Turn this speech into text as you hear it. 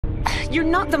You're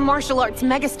not the martial arts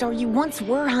megastar you once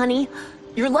were, honey.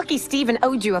 You're lucky Steven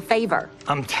owed you a favor.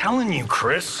 I'm telling you,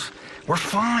 Chris, we're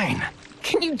fine.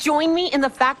 Can you join me in the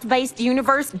fact-based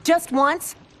universe just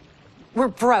once? We're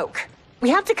broke. We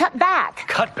have to cut back.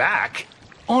 Cut back?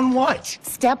 On what?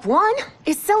 Step one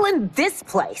is selling this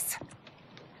place.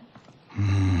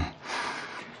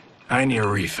 I need a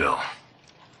refill.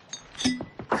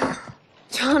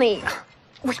 Johnny,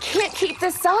 we can't keep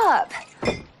this up.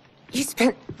 You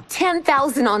spent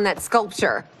 $10,000 on that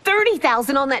sculpture,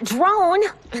 $30,000 on that drone,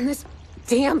 and this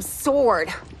damn sword.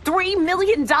 $3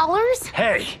 million?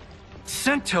 Hey,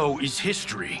 Sento is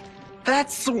history. That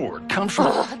sword comes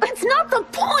from... That's not the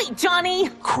point, Johnny!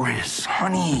 Chris,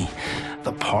 honey,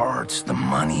 the parts, the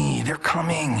money, they're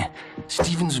coming.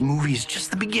 Steven's movie is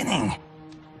just the beginning.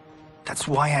 That's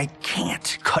why I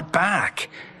can't cut back.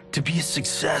 To be a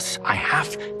success, I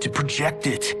have to project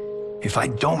it. If I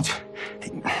don't,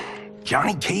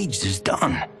 Johnny Cage is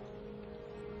done.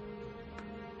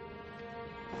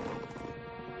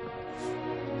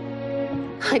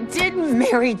 I didn't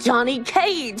marry Johnny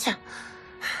Cage.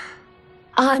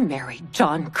 I married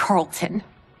John Carlton.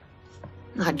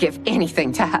 I'd give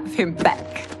anything to have him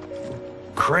back.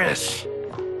 Chris,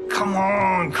 come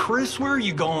on, Chris, where are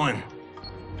you going?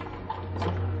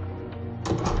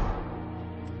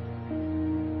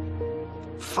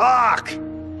 Fuck!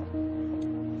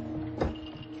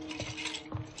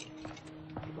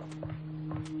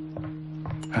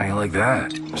 How you like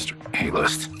that, Mr.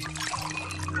 A-list?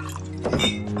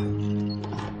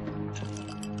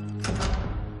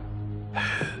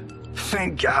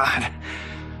 Thank God.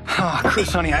 Oh,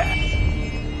 Chris, honey,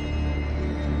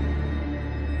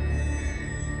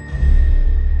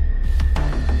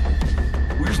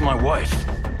 Where's my wife?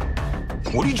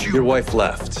 What did you... Your wife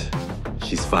left.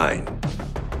 She's fine.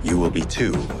 You will be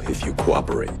too, if you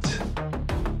cooperate.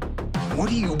 What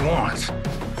do you want?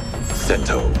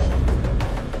 Sento.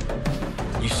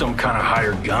 You some kind of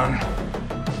hired gun?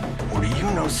 Or do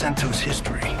you know Sento's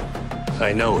history?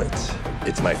 I know it.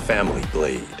 It's my family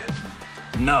blade.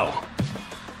 No.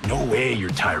 No way you're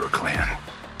Tyra clan.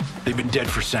 They've been dead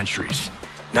for centuries.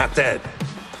 Not dead.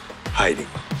 Hiding.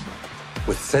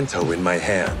 With Sento in my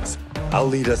hands, I'll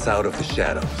lead us out of the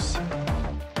shadows.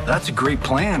 That's a great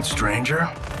plan, stranger.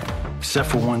 Except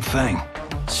for one thing.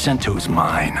 Sento's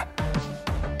mine.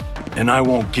 And I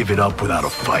won't give it up without a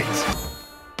fight.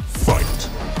 Fight.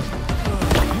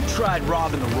 You tried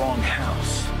robbing the wrong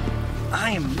house.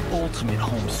 I am the ultimate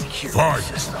home security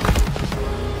system.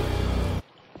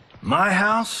 My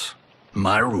house,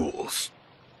 my rules.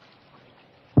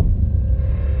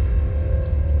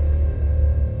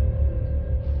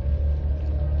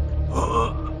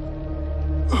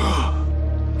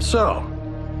 So,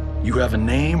 you have a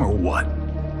name or what?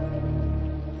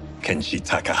 Kenshi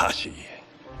Takahashi.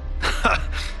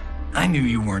 I knew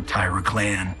you weren't Tyra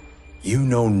clan. You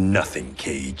know nothing,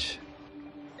 Cage.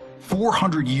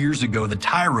 400 years ago, the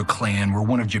Tyra clan were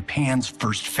one of Japan's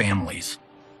first families.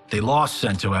 They lost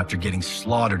Sento after getting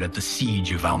slaughtered at the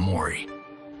siege of Aomori.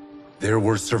 There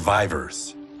were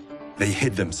survivors. They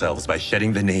hid themselves by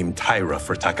shedding the name Tyra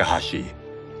for Takahashi.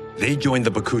 They joined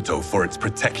the Bakuto for its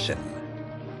protection.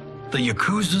 The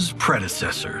Yakuza's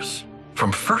predecessors.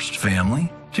 From first family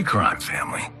to crime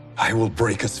family. I will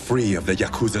break us free of the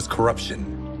Yakuza's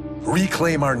corruption.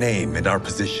 Reclaim our name and our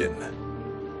position.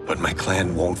 But my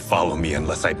clan won't follow me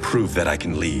unless I prove that I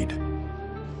can lead.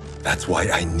 That's why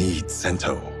I need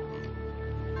Sento.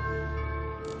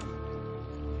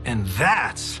 And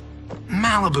that's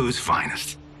Malibu's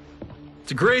finest.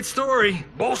 It's a great story.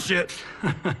 Bullshit.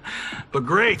 But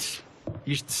great.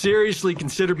 You should seriously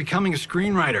consider becoming a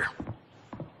screenwriter.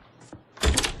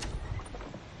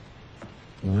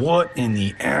 What in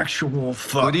the actual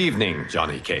fuck? Good evening,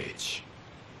 Johnny Cage.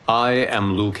 I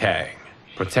am Liu Kang,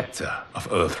 protector of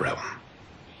Earthrealm.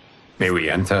 May we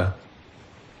enter?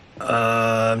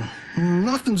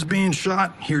 Nothing's being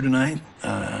shot here tonight.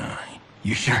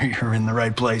 You sure you're in the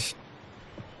right place?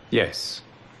 Yes.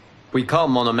 We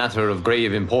come on a matter of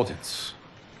grave importance.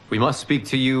 We must speak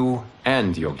to you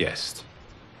and your guest.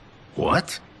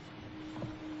 What?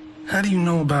 How do you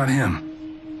know about him?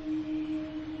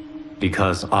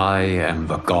 Because I am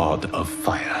the god of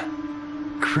fire.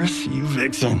 Chris, you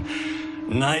vixen.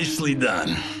 Nicely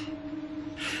done.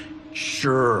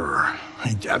 Sure.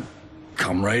 I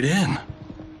come right in.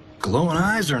 Glowing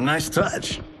eyes are a nice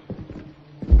touch.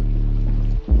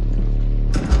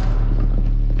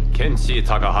 Kenshi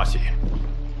Takahashi.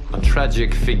 A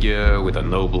tragic figure with a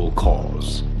noble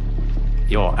cause.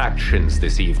 Your actions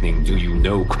this evening do you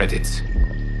no credit.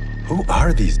 Who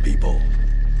are these people?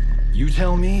 You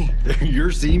tell me. They're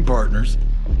your scene partners.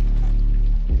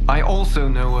 I also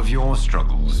know of your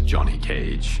struggles, Johnny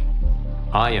Cage.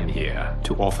 I am here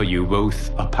to offer you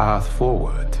both a path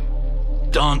forward.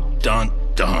 Dun, dun,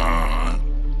 dun.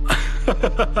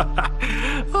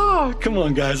 Oh, come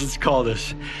on, guys, let's call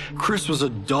this. Chris was a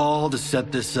doll to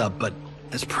set this up, but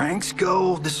as pranks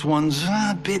go, this one's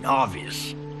a bit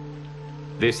obvious.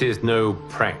 This is no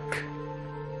prank.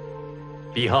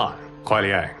 Bihan, Kuai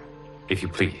Liang, if you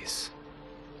please.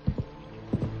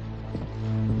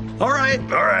 All right.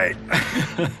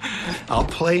 I'll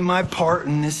play my part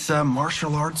in this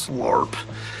martial arts LARP.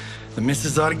 The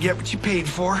missus ought to get what you paid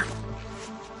for.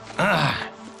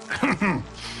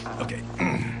 Okay.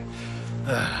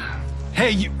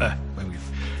 Hey, you.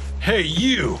 Hey,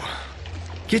 you.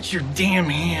 Get your damn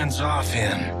hands off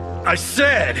him. I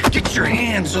said, get your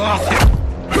hands off him.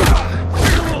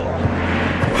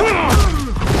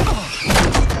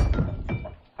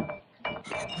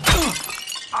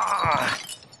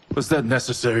 Was that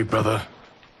necessary, brother?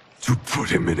 To put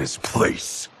him in his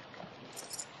place.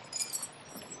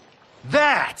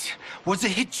 That was a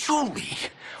Hichuli.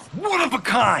 One of a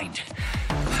kind.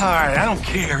 All right, I don't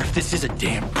care if this is a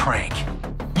damn prank.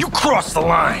 You crossed the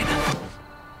line.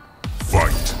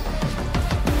 Fight.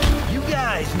 You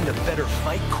guys need a better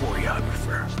fight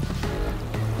choreographer.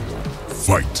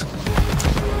 Fight.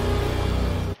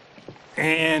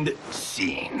 And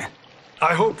scene.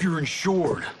 I hope you're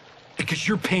insured, because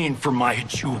you're paying for my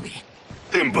Hichuli.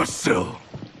 Imbecile!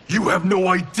 You have no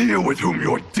idea with whom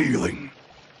you're dealing.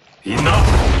 Enough!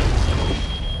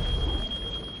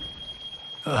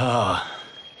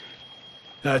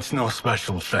 That's no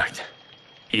special effect.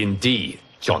 Indeed,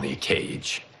 Johnny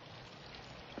Cage.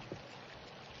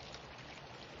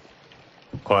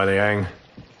 Kuai Liang.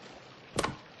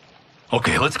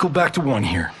 Okay, let's go back to one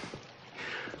here.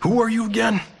 Who are you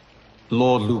again?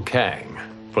 Lord Liu Kang,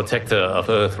 protector of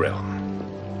Earthrealm,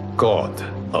 god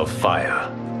of fire.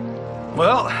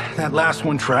 Well, that last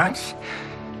one tracks.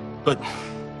 But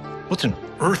what's an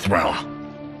Earthrealm?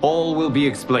 All will be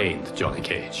explained, Johnny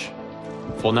Cage.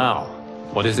 For now,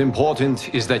 what is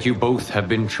important is that you both have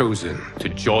been chosen to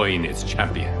join its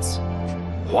champions.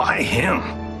 Why him?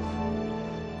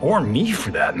 Or me,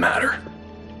 for that matter.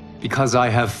 Because I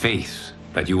have faith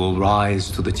that you will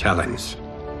rise to the challenge.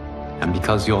 And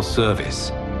because your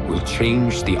service will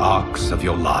change the arcs of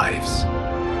your lives.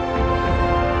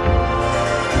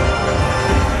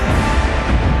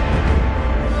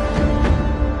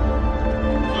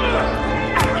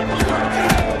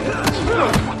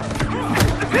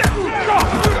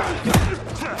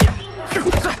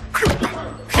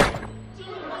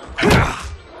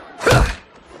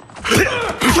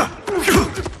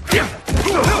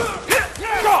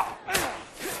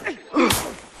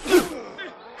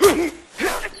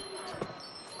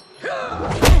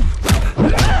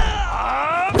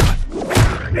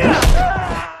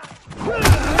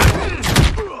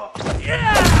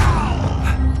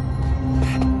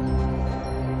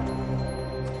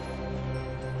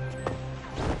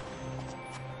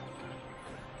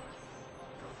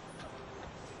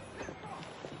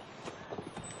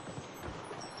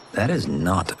 That is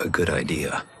not a good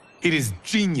idea. It is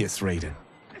genius, Raiden.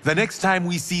 The next time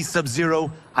we see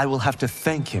Sub-Zero, I will have to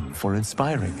thank him for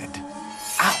inspiring it.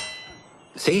 Ow!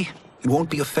 See? It won't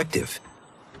be effective.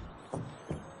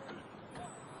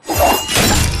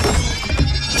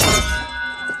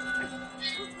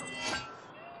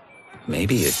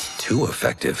 Maybe it's too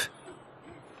effective.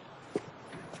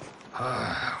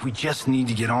 We just need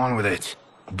to get on with it.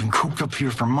 We've been cooped up here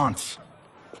for months.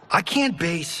 I can't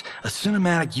base a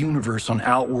cinematic universe on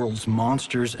Outworld's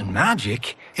monsters and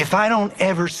magic if I don't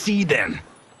ever see them.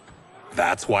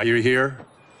 That's why you're here?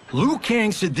 Liu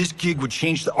Kang said this gig would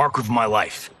change the arc of my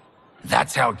life.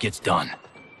 That's how it gets done.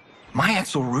 My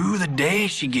ex will rue the day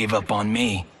she gave up on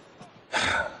me.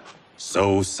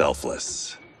 So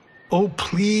selfless. Oh,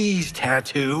 please,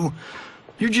 Tattoo.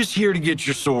 You're just here to get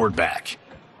your sword back.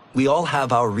 We all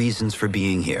have our reasons for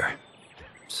being here.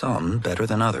 Some better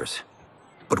than others.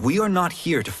 But we are not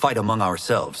here to fight among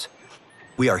ourselves.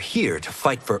 We are here to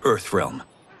fight for Earthrealm.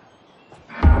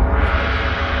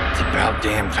 It's about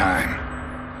damn time.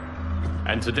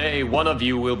 And today, one of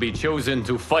you will be chosen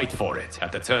to fight for it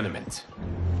at the tournament.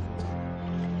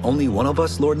 Only one of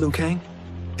us, Lord Liu Kang?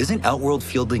 Isn't Outworld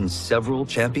fielding several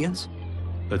champions?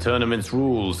 The tournament's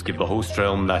rules give the host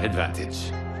realm that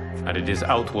advantage. And it is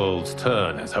Outworld's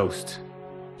turn as host.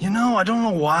 You know, I don't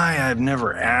know why I've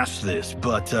never asked this,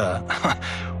 but,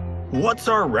 what's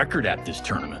our record at this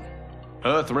tournament?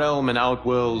 Earthrealm and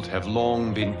Outworld have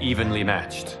long been evenly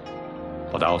matched.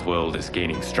 But Outworld is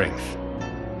gaining strength.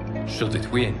 Should it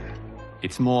win,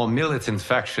 its more militant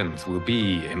factions will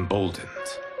be emboldened.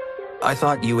 I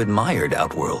thought you admired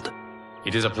Outworld.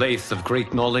 It is a place of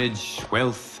great knowledge,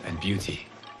 wealth, and beauty.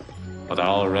 But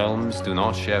our realms do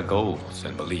not share goals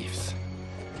and beliefs.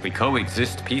 We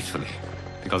coexist peacefully,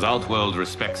 because Outworld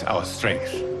respects our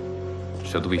strength.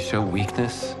 Should we show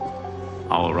weakness,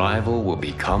 our rival will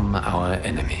become our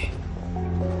enemy.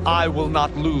 I will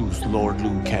not lose, Lord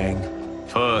Liu Kang.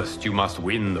 First, you must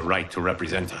win the right to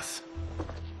represent us.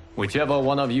 Whichever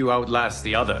one of you outlasts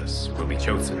the others will be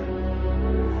chosen.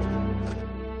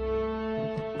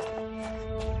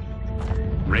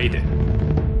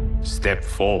 Raiden, step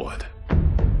forward.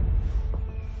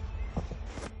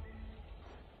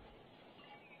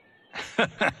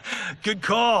 Good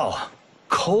call.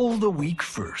 Cull the weak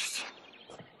first.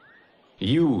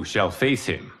 You shall face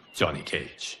him, Johnny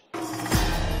Cage.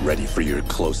 Ready for your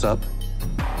close-up?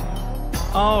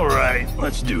 All right,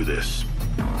 let's do this.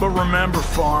 But remember,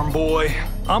 farm boy,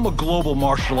 I'm a global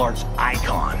martial arts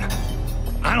icon.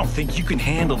 I don't think you can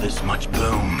handle this much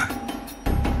boom.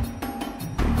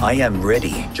 I am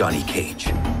ready, Johnny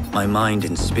Cage. My mind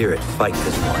and spirit fight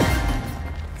as one.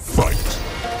 Fight!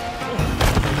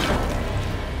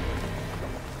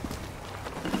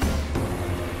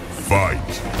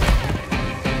 Fight!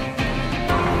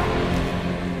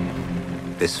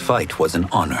 This fight was an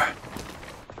honor.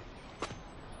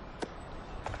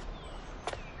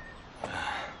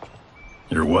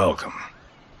 You're welcome.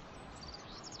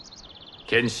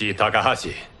 Kenshi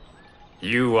Takahashi,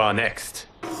 you are next.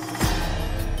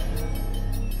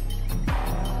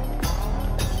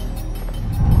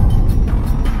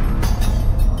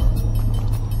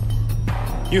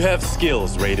 You have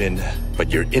skills, Raiden, but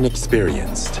you're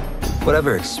inexperienced.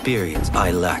 Whatever experience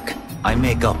I lack, I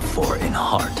make up for in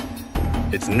heart.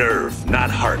 It's nerve,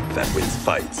 not heart, that wins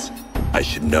fights. I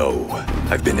should know.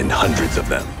 I've been in hundreds of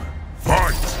them.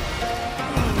 Fight!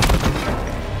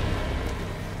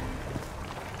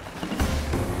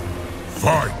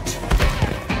 Fight!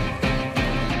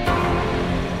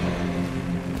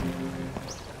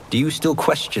 Do you still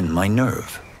question my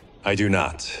nerve? I do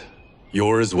not.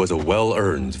 Yours was a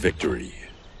well-earned victory.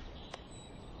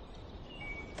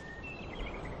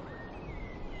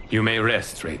 You may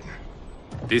rest, Raiden.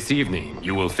 This evening,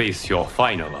 you will face your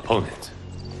final opponent.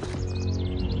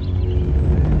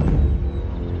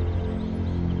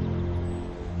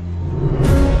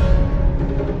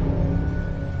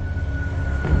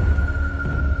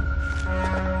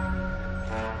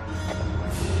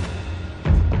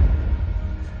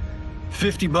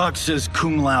 $50 says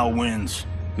Kung Lao wins.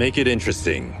 Make it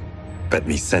interesting. Bet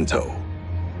me cento.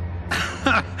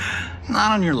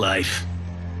 Not on your life.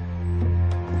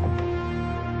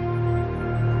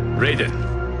 Raiden,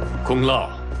 Kung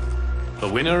Lao. The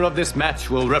winner of this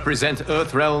match will represent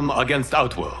Earthrealm against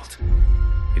Outworld.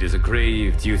 It is a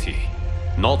grave duty,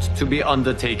 not to be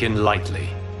undertaken lightly.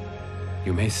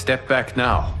 You may step back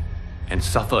now and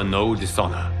suffer no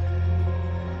dishonor.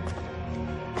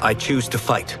 I choose to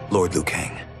fight, Lord Liu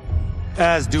Kang.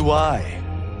 As do I.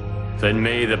 Then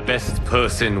may the best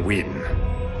person win.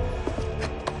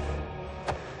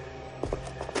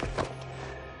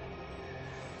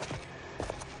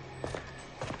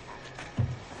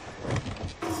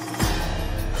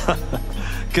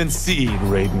 Concede,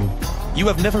 Raiden. You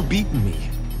have never beaten me.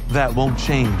 That won't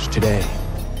change today.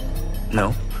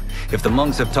 No. If the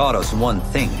monks have taught us one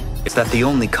thing, it's that the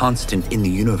only constant in the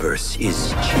universe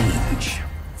is change.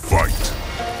 Fight!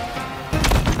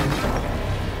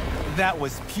 That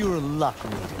was pure luck,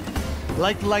 Raiden.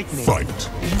 Like lightning, Fight!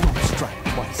 you won't strike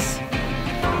twice.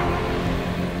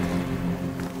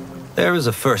 There is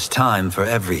a first time for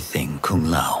everything, Kung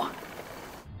Lao.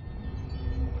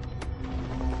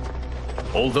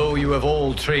 Although you have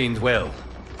all trained well,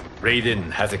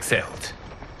 Raiden has excelled.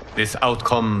 This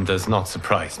outcome does not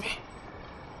surprise me.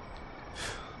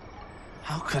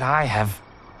 How could I have...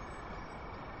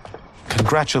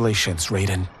 Congratulations,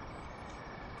 Raiden.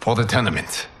 For the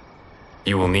tournament,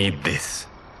 you will need this.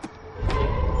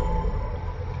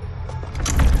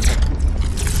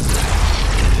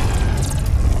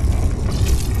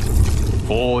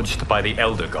 Forged by the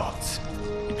Elder Gods,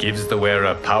 it gives the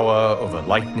wearer power over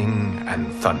lightning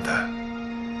and thunder.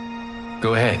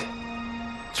 Go ahead,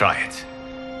 try it.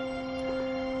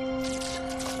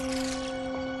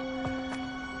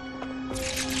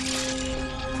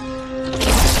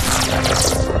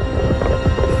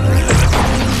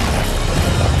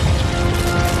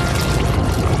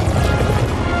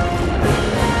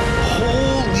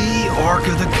 Holy Ark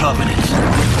of the Covenant.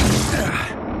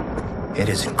 It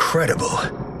is incredible.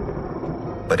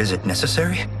 But is it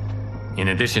necessary? In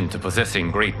addition to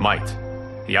possessing great might,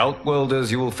 the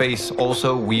Outworlders you will face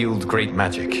also wield great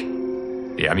magic.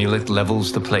 The amulet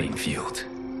levels the playing field.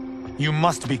 You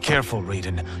must be careful,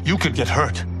 Raiden. You could get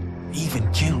hurt,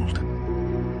 even killed.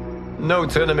 No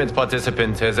tournament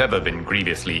participant has ever been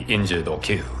grievously injured or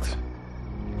killed.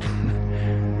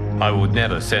 I would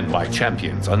never send my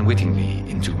champions unwittingly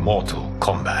into mortal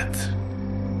combat.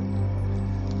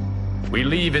 We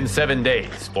leave in 7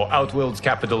 days for Outworld's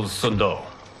capital, Sindel.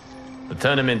 The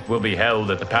tournament will be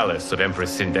held at the palace of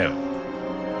Empress Sindel.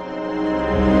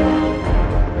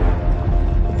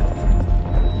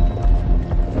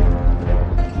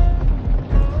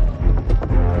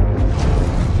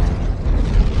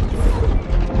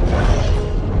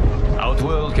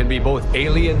 Outworld can be both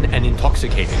alien and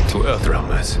intoxicating to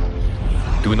Earthrealmers.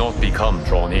 Do not become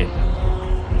drawn in.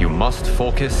 You must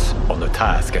focus on the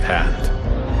task at hand.